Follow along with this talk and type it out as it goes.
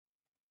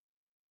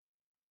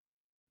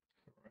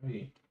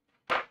Alrighty.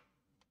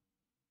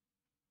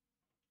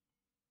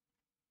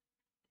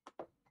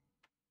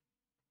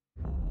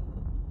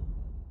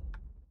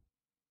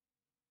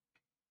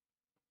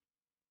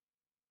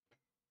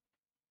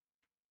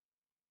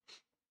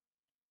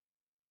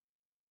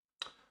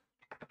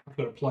 I've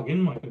got to plug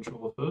in my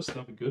controller first,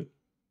 that'd be good.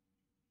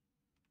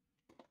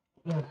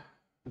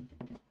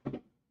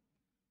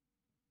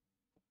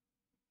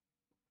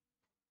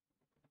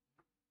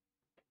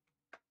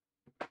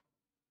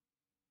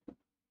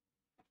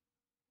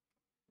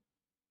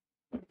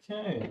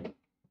 Okay.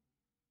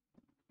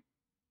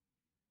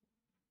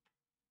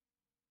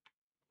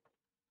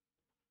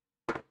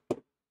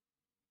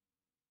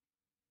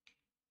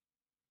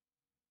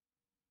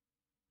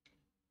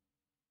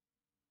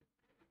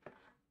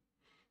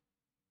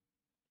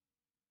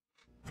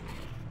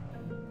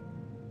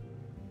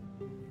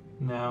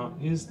 Now,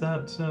 is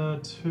that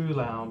too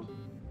loud?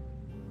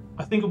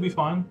 I think it'll be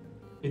fine.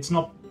 It's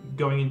not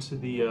going into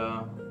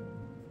the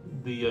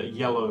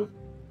yellow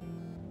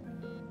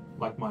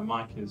like my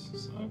mic is,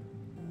 so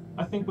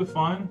I think we're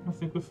fine. I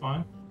think we're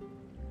fine.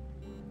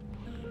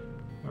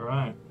 All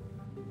right.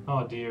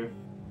 Oh dear.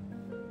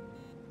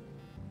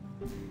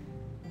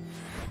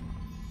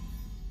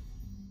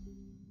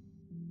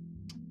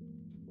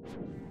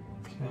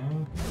 Okay.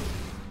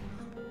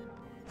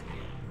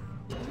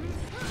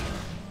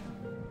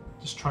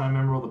 Just try and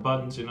remember all the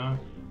buttons, you know.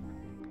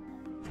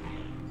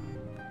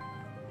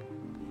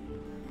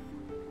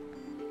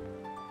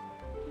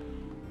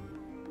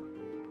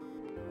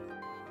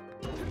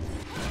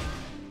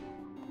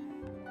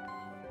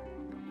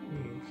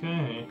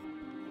 Okay.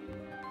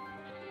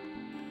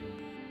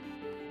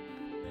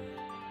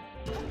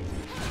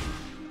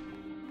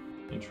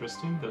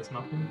 Interesting, that's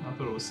nothing. I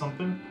thought it was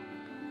something.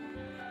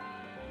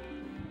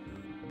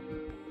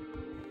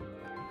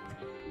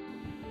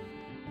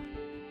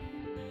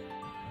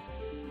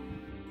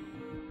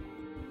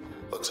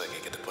 Looks like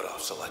I get to put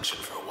off selection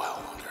for a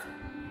while longer.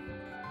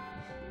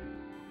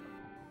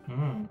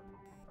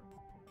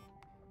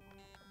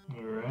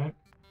 Alright.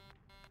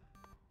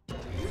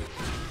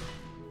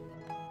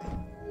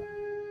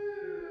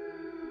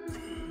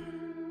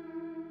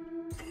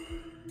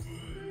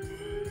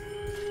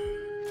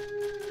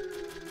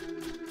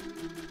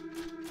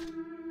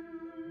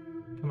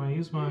 Can I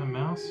use my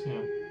mouse?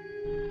 Yeah.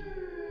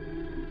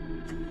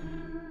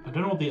 I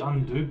don't know what the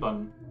undo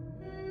button.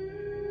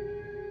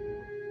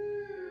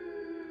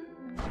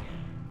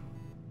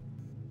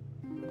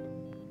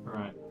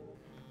 Alright.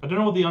 I don't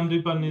know what the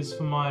undo button is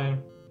for my...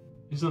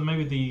 Is it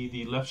maybe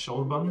the left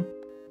shoulder button?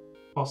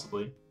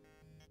 Possibly.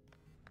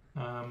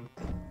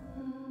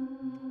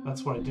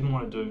 That's what I didn't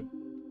want to do.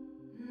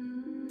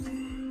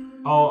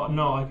 Oh,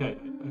 no, okay,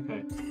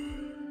 okay.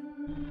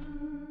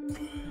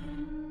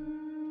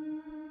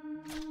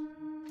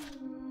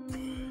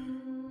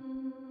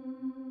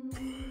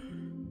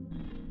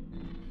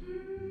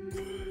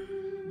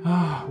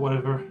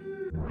 Whatever.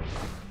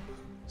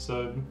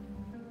 So,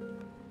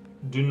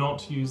 do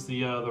not use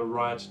the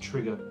right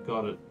trigger.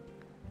 Got it.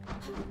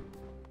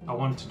 I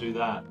wanted to do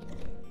that.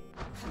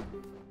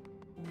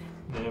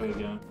 There we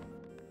go.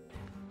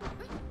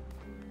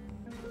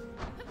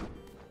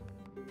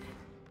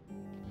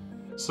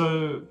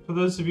 So, for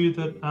those of you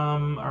that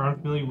are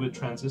unfamiliar with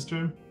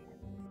Transistor,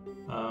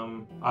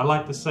 I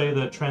like to say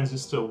that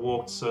Transistor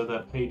walked so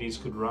that Hades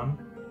could run.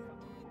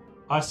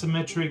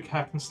 Isometric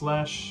hack and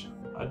slash.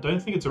 I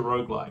don't think it's a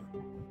roguelike.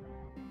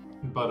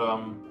 But,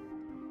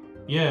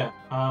 yeah.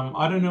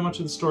 I don't know much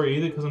of the story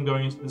either because I'm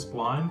going into this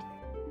blind.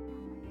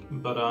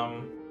 But,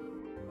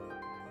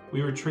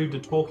 we retrieved a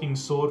talking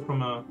sword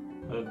from a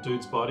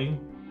dude's body.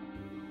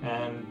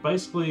 And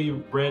basically,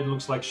 Red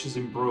looks like she's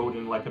embroiled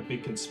in like a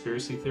big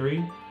conspiracy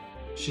theory.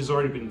 She's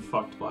already been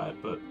fucked by it,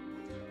 but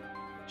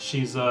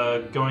she's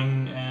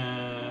going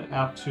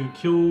out to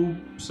kill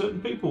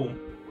certain people,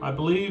 I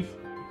believe.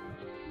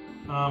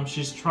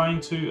 She's trying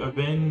to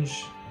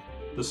avenge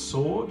the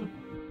sword.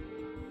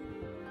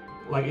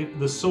 Like,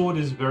 the sword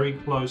is very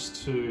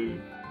close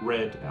to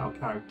Red, our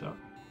character.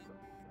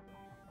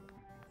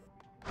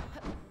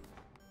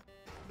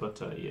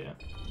 But, yeah.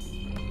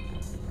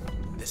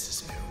 This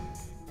is new.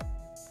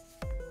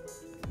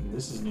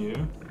 This is new.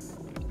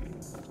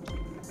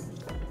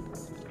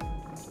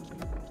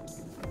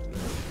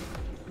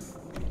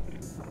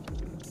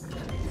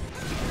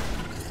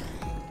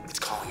 It's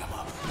calling him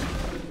up.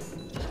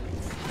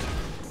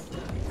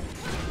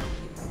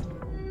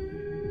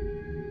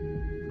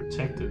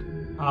 Protected.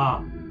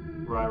 Ah,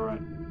 right.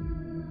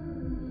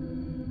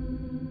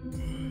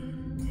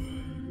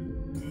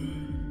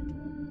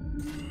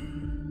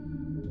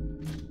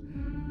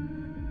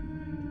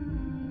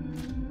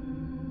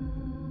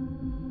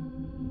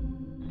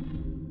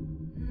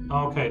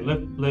 Okay,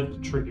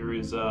 left trigger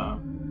is okay.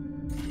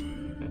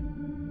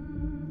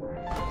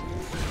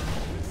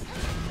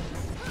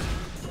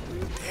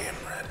 Damn,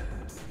 Red.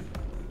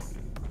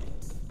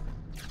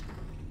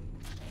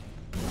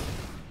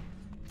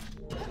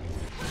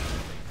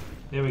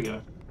 There we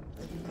go.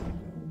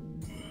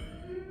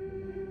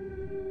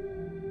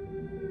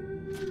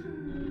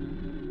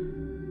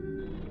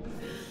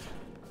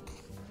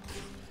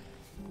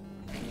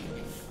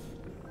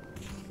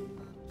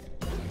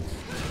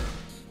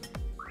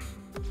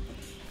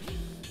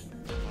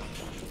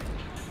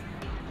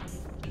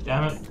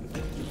 Damn it.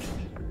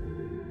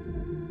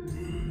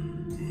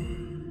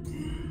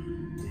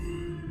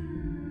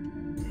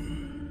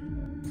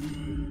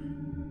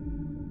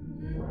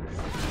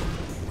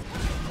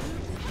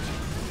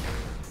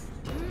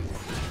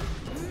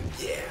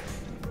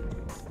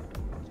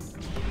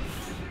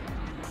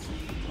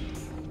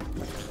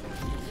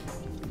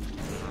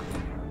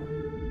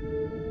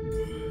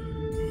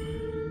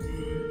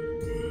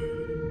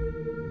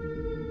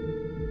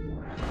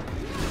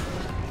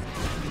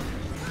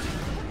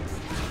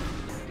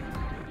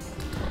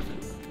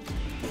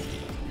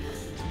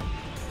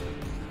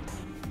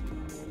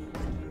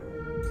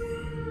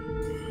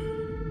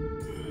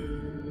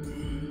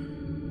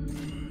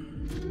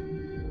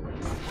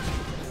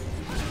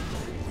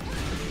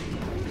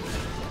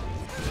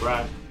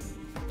 Right.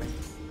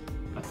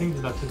 I think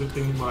that's a good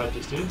thing what I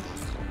just did.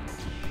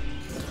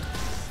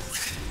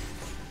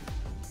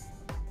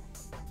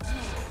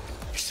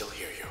 You're still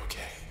here, you're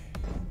okay.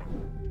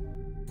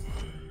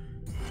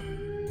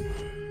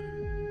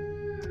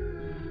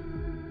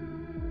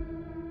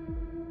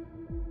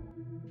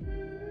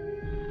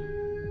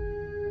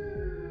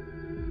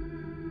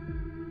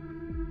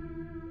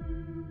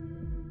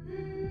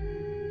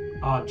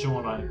 Ah,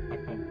 John,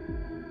 okay.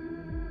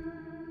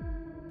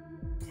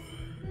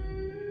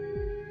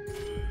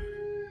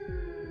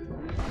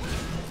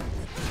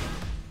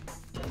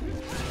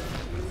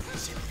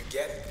 See what you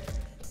get?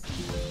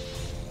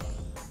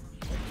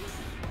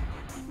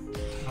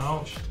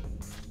 Ouch.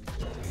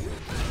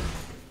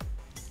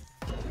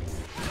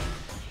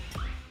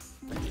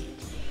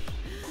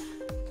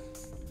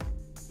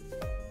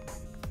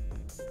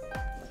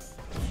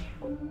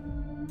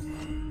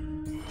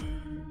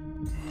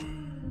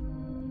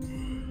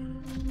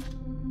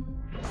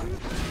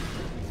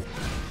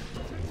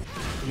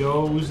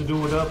 Yo, who's the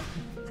dude? What up?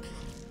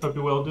 Hope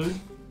you're well, dude.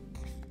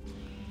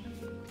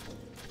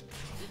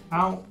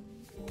 Ow.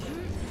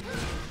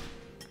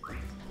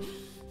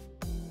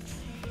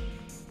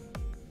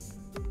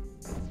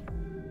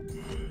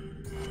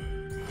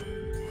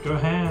 Go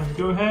ham,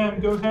 go ham,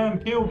 go ham,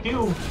 kill,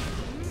 kill.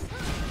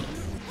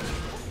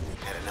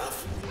 Had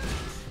enough?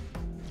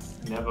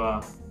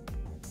 Never.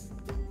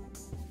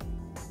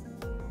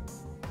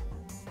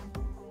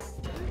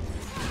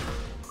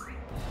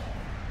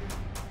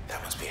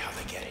 That must be how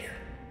they get here.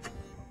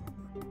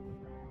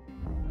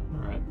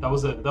 Alright, that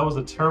was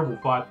a terrible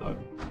fight though.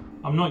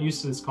 I'm not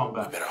used to this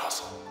combat. Better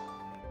hustle.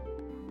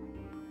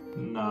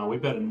 No, we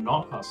better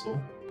not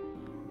hustle.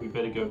 We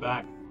better go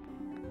back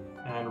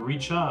and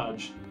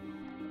recharge.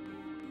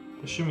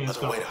 Assuming it's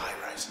Other way gonna. to high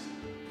rise.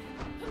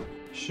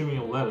 Assuming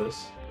it'll let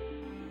us.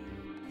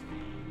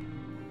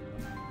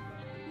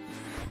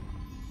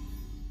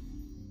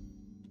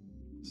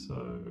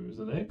 So is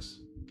it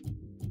X?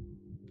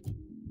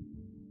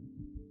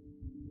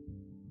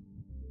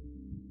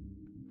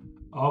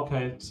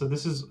 Okay, so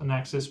this is an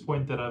access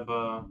point that I've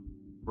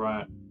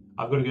right.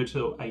 I've got to go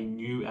to a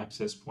new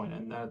access point,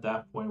 and at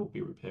that point it will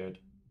be repaired.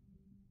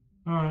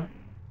 All right.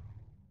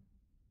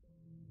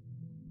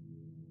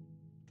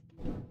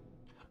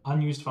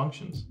 Unused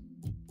functions.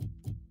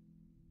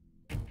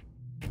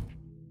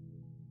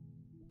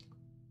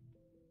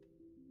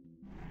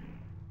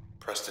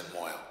 Preston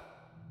Moyle.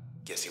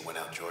 Guess he went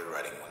out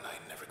joyriding one night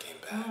and never came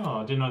back. Oh,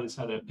 I didn't know this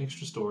had an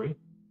extra story.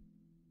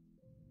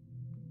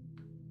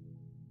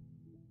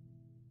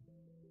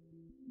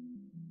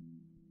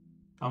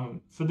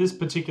 For this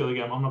particular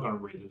game, I'm not going to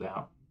read it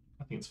out.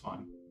 I think it's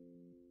fine.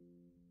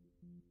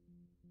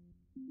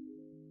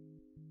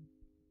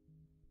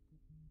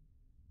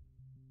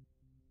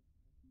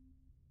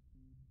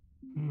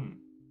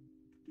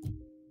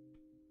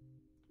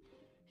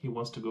 He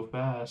wants to go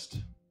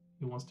fast.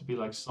 He wants to be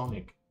like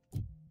Sonic.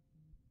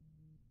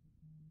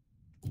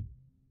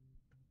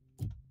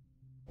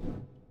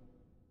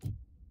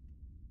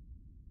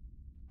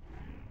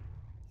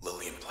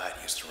 Lillian Platt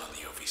used to run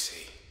the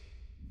OVC.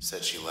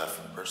 Said she left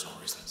for personal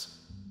reasons.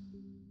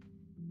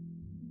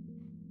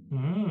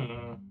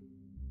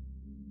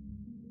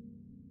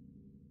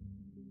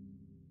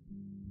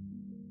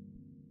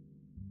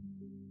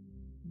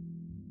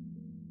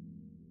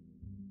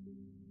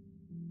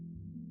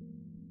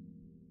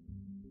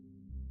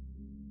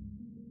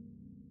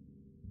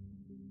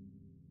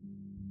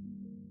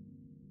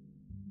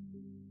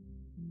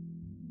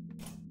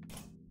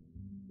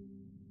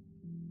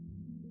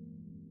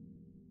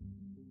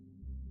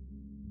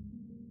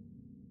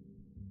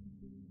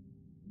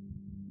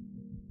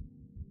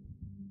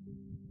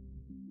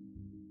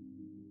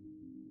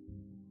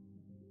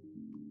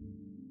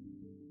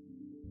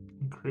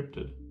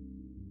 Encrypted.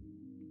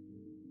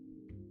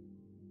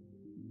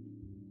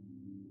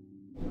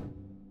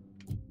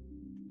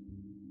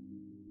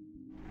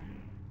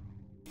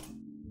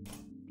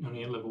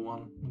 Only at level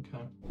 1,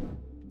 okay.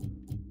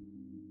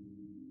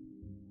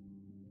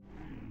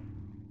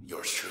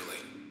 Yours truly.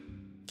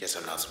 Guess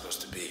I'm not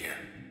supposed to be here.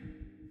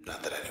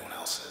 Not that anyone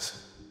else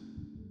is.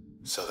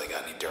 So they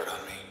got any dirt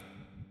on me?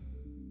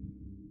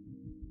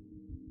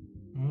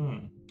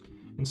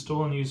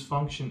 Install and use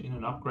function in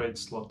an upgrade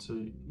slot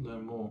to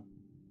learn more.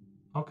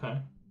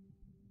 Okay.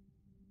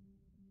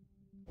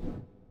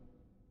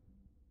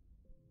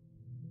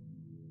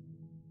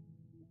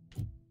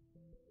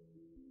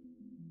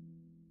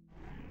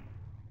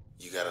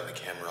 You got on the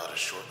Camerata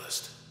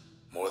shortlist.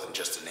 More than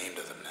just a name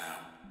to them now.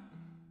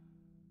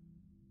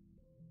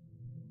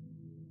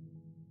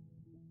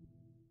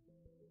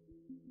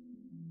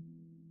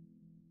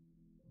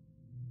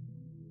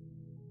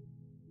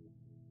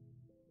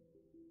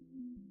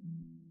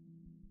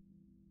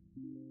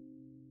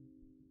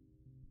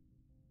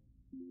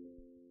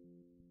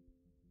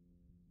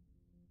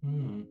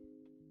 Hmm.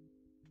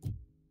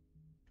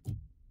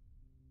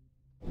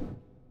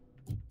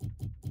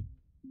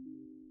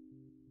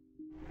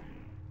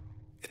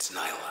 It's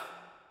Nyla.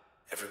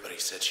 Everybody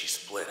said she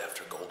split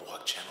after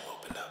Goldwalk Channel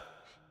opened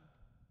up.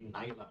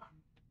 Nyla.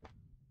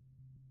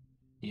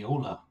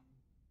 Yola.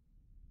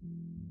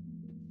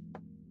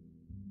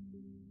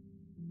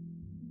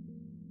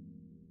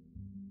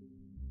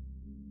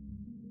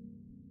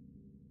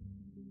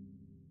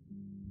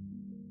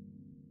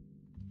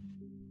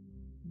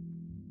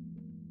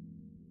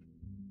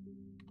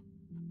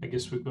 I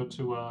guess we've got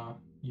to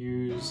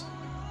use.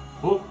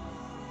 Oh.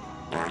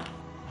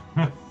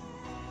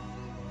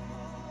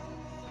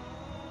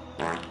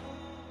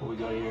 What we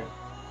got here?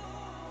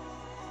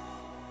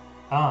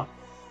 Ah,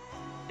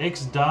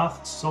 X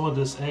Darth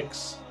Solidus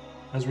X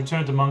has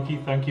returned to Monkey.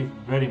 Thank you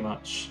very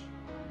much.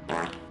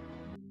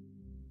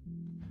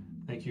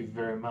 Thank you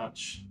very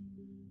much.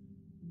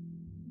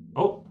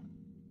 Oh,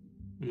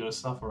 we got a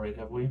Suffer raid,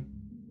 have we?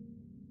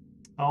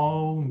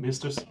 Oh,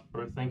 Mr.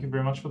 Suffer, thank you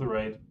very much for the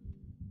raid.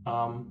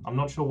 I'm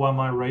not sure why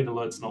my raid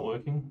alert's not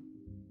working.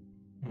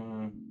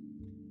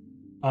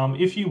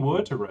 If you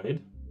were to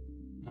raid,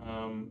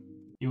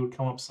 it would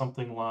come up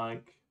something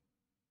like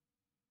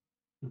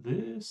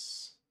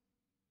this.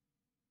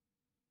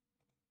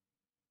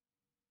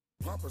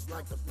 Pumpers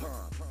like the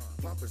pump,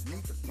 pumpers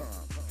need the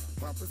pump,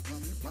 pumpers be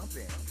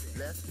pumping,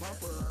 let's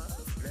pump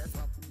us, let's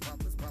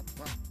pumpers pump,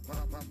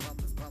 pumpers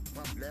pump,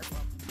 let's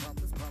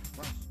pumpers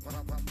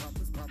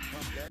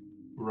pump.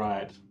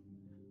 Right.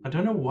 I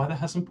don't know why that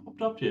hasn't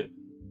popped up yet.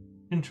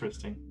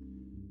 Interesting.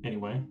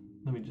 Anyway,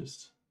 let me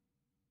just...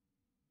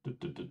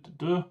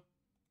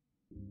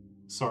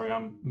 Sorry,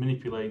 I'm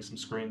manipulating some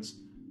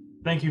screens.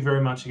 Thank you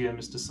very much again,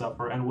 Mr.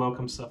 Suffer, and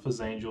welcome,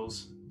 Suffer's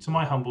Angels, to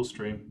my humble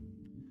stream.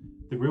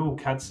 The real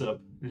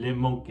catsup, le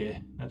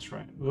monkey. That's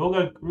right. We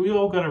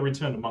all got to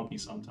return to Monkey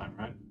sometime,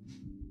 right?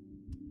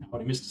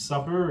 Howdy, Mr.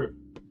 Suffer.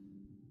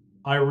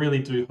 I really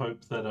do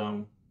hope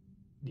that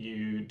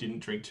you didn't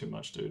drink too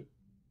much, dude.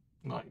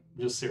 Like,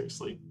 just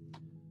seriously.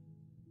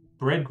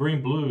 Red,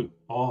 green, blue.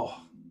 Oh,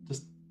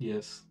 just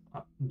yes.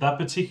 That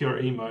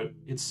particular emote,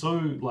 it's so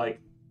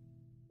like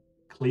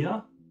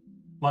clear.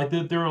 Like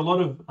there are a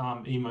lot of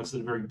emotes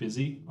that are very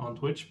busy on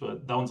Twitch,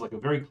 but that one's like a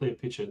very clear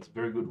picture. It's a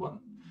very good one.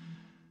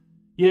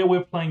 Yeah,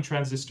 we're playing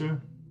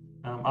Transistor.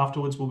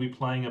 Afterwards, we'll be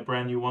playing a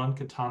brand new one,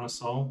 Katana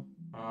Soul.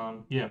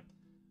 Yeah.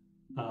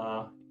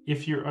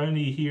 If you're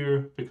only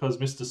here because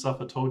Mr.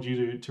 Suffer told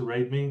you to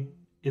raid me,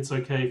 it's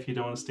okay if you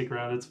don't want to stick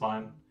around, it's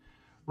fine.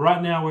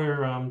 Right now,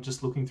 we're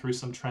just looking through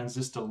some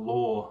Transistor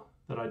lore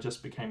that I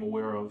just became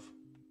aware of.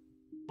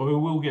 But we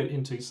will get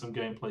into some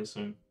gameplay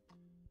soon.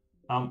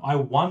 I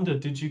wonder,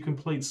 did you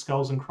complete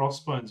Skulls and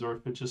Crossbones, or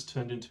if it just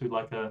turned into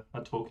like a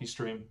talkie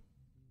stream?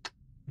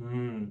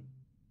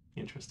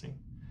 Interesting.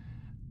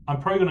 I'm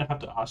probably going to have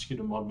to ask you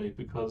to mod me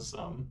because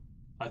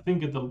I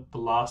think at the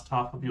last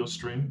half of your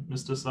stream,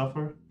 Mr.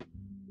 Suffer,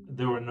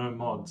 there were no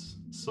mods.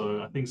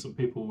 So I think some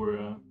people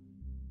were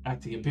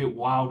acting a bit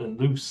wild and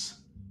loose.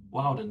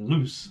 Wild and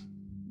loose.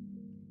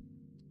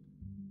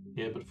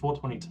 Yeah, but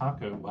 420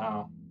 Taco,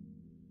 wow.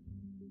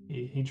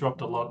 He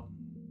dropped a lot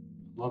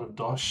of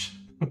dosh.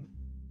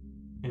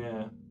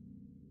 Yeah.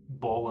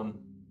 Ballin'.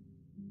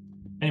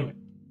 Anyway.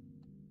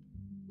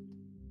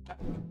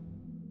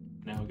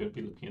 Now we're going to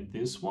be looking at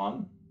this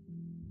one.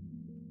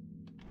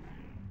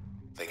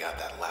 They got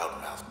that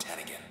loudmouth 10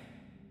 again.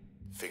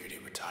 Figured he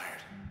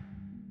retired.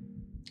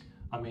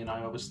 I mean,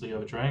 I obviously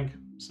overdrank,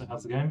 so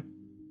how's the game?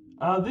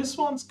 This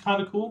one's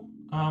kind of cool.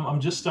 I'm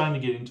just starting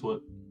to get into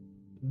it.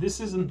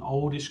 This is an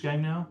oldish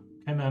game now.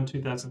 Came out in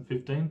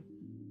 2015.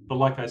 But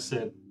like I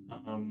said,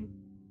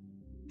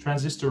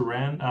 Transistor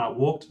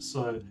walked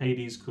so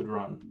Hades could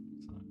run.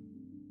 So,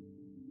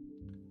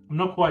 I'm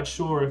not quite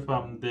sure if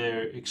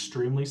they're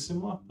extremely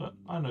similar, but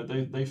I don't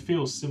know, they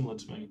feel similar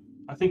to me.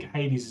 I think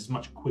Hades is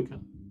much quicker.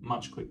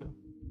 Much quicker.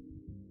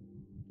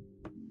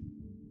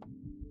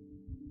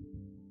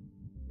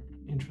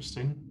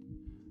 Interesting.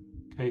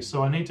 Okay,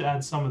 so I need to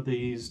add some of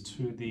these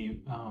to the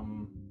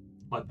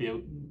like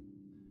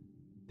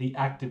the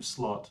active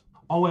slot.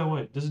 Oh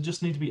wait, does it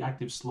just need to be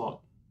active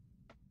slot?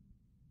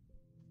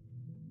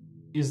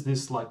 Is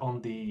this like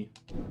on the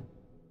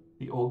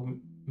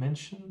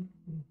augmentation?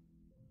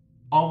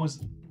 Oh,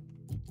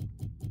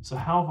 so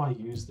how have I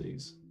used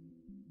these?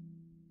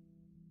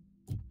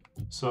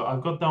 So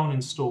I've got that one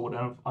installed,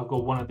 and I've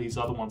got one of these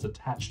other ones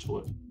attached to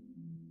it.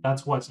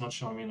 That's why it's not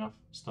showing me enough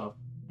stuff.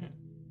 Yeah.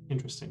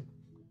 Interesting.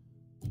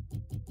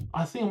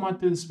 I think I might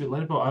do this a bit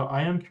later, but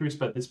I am curious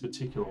about this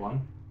particular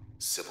one.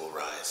 Sybil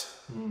Rise.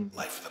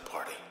 Life of the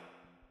party.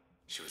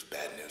 She was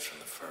bad news from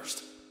the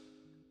first.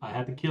 I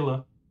had to kill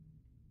her.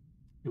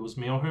 It was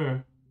me or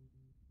her.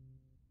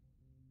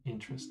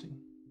 Interesting.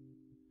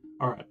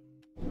 Alright.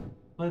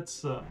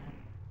 Let's,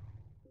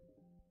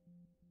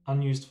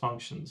 unused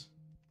functions.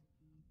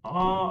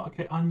 Oh,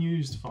 okay,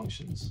 unused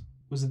functions.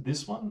 Was it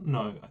this one?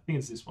 No, I think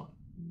it's this one.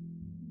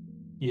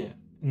 Yeah,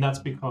 and that's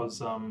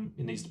because,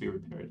 it needs to be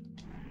repaired.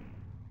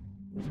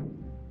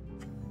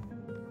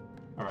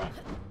 Alright.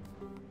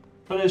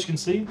 But as you can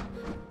see,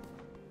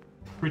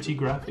 pretty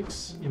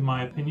graphics, in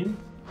my opinion.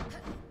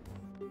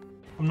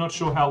 I'm not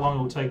sure how long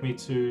it will take me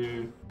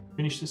to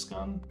finish this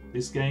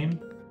game.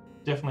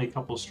 Definitely a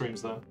couple of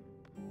streams though.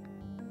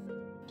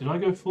 Did I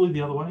go fully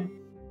the other way?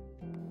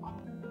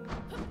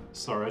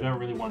 Sorry, I don't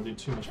really want to do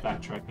too much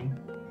backtracking.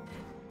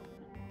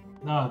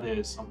 Ah,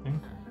 there's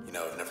something. You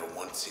know, I've never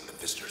once seen the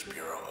Visitors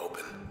Bureau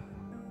open.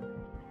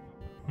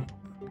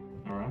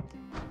 Alright.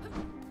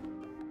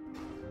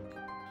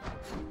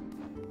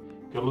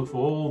 Gotta look for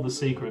all the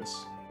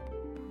secrets.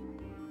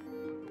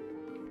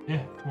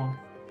 Yeah, come on.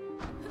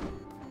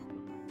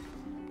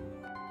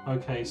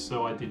 Okay,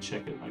 so I did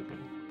check it. Okay.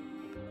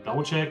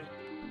 Double check.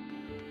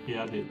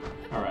 Yeah, I did.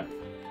 Alright.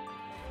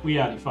 We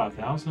outie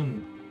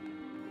 5,000.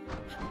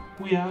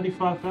 We outie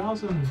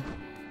 5,000.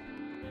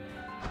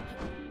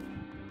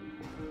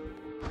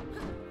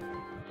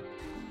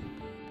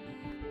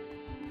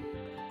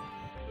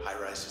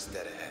 High-rise is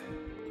dead ahead.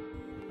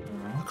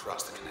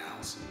 Across the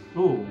canals.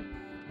 Ooh,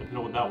 I didn't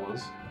know what that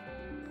was.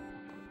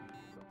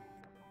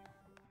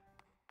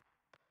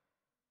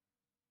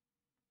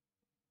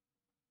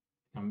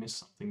 I missed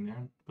something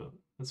there, but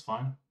that's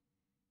fine.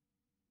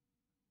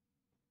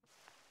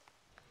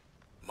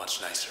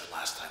 Much nicer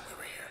last time we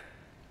were here.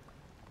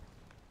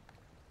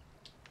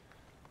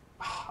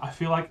 I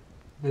feel like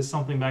there's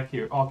something back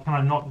here. Oh, can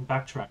I not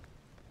backtrack?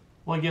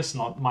 Well, I guess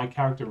not. My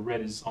character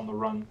Red is on the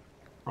run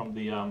from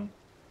the,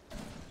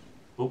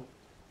 Oh.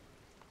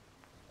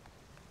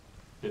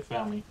 They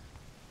found me.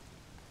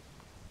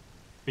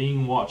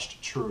 Being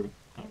watched, true.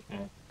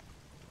 Okay.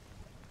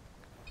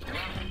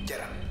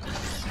 Get him.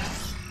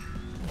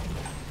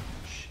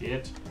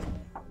 Shit.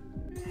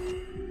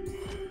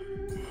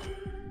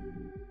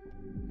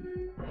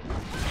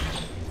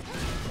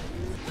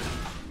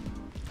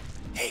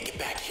 Hey, get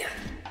back here.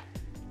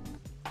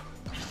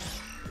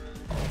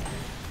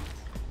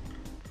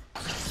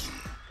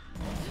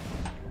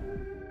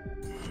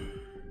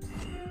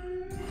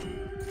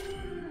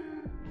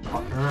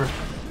 Fucker.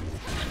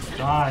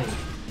 Die.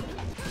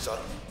 So,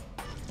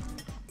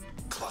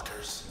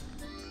 cluckers.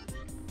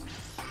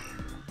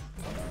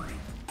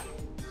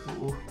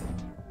 Ooh.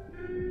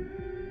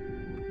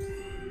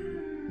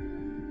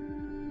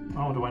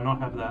 Oh, do I not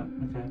have that?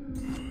 Okay.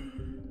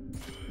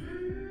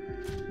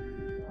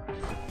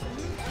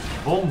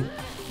 Boom!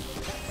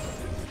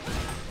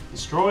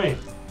 Destroy!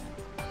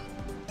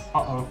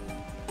 Uh-oh.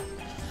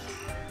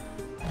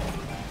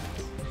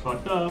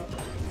 Fucked up.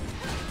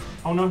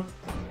 Oh no.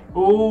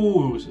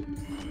 Oh!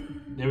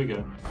 There we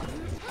go.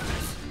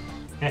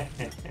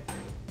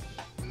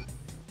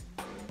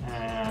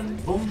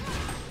 And boom.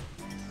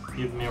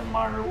 Give me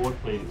my reward,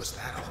 please. What's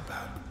that all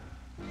about?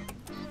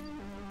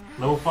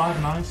 Level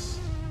 5, nice.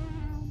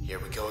 Here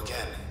we go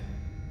again.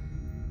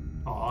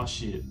 Oh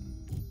shit.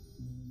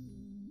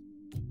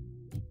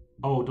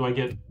 Oh, do I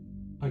get...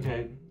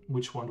 Okay,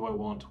 which one do I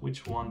want?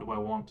 Which one do I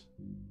want?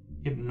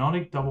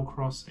 Hypnotic double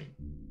crossing.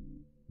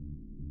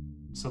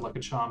 So like a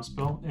charm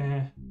spell?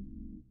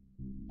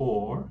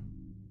 Or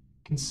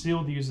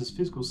conceal the user's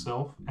physical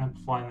self,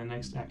 amplifying the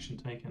next action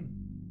taken.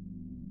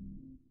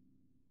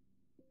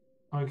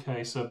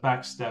 Okay, so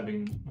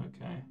backstabbing.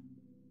 Okay.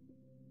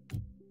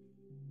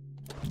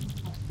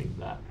 I think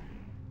that.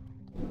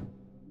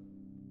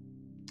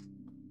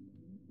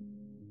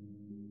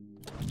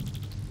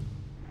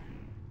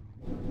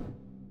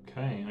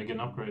 Okay, I get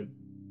an upgrade.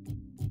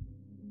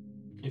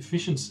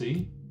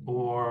 Efficiency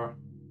or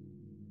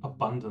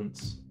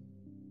abundance?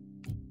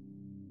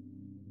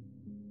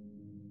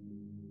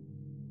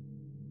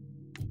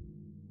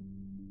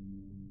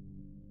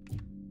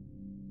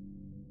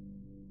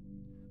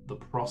 The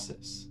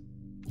process.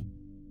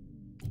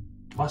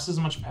 Twice as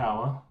much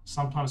power,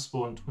 sometimes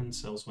spawn twin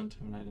cells when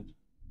terminated.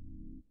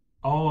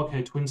 Oh,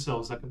 okay, twin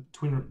cells, like a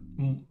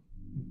twin...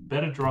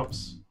 Better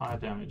drops, higher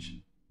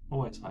damage.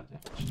 Always high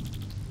damage.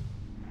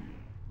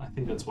 I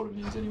think that's what it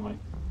means anyway.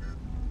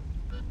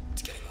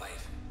 It's getting late.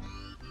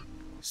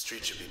 The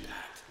street should be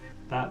packed.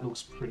 That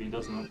looks pretty,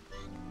 doesn't it?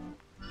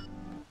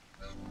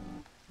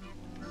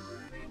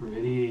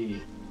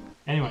 Pretty.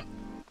 Anyway.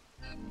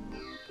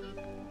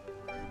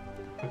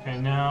 Okay,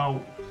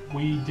 now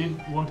we did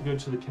want to go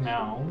to the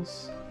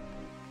canals,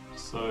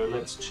 so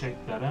let's check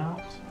that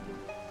out.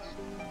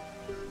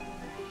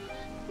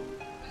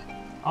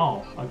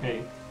 Oh,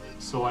 okay,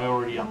 so I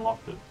already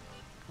unlocked it.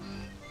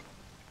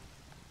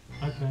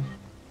 Okay.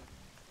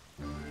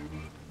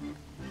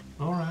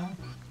 Alright.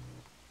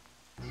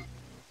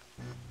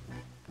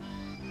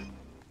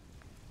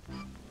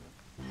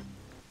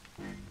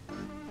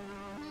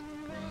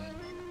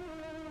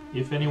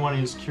 If anyone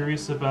is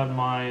curious about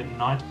my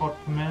Nightbot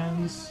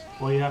commands,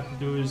 all you have to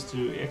do is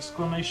do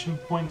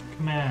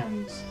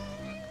 !commands,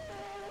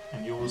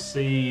 and you will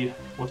see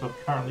what I've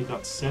currently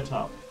got set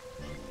up.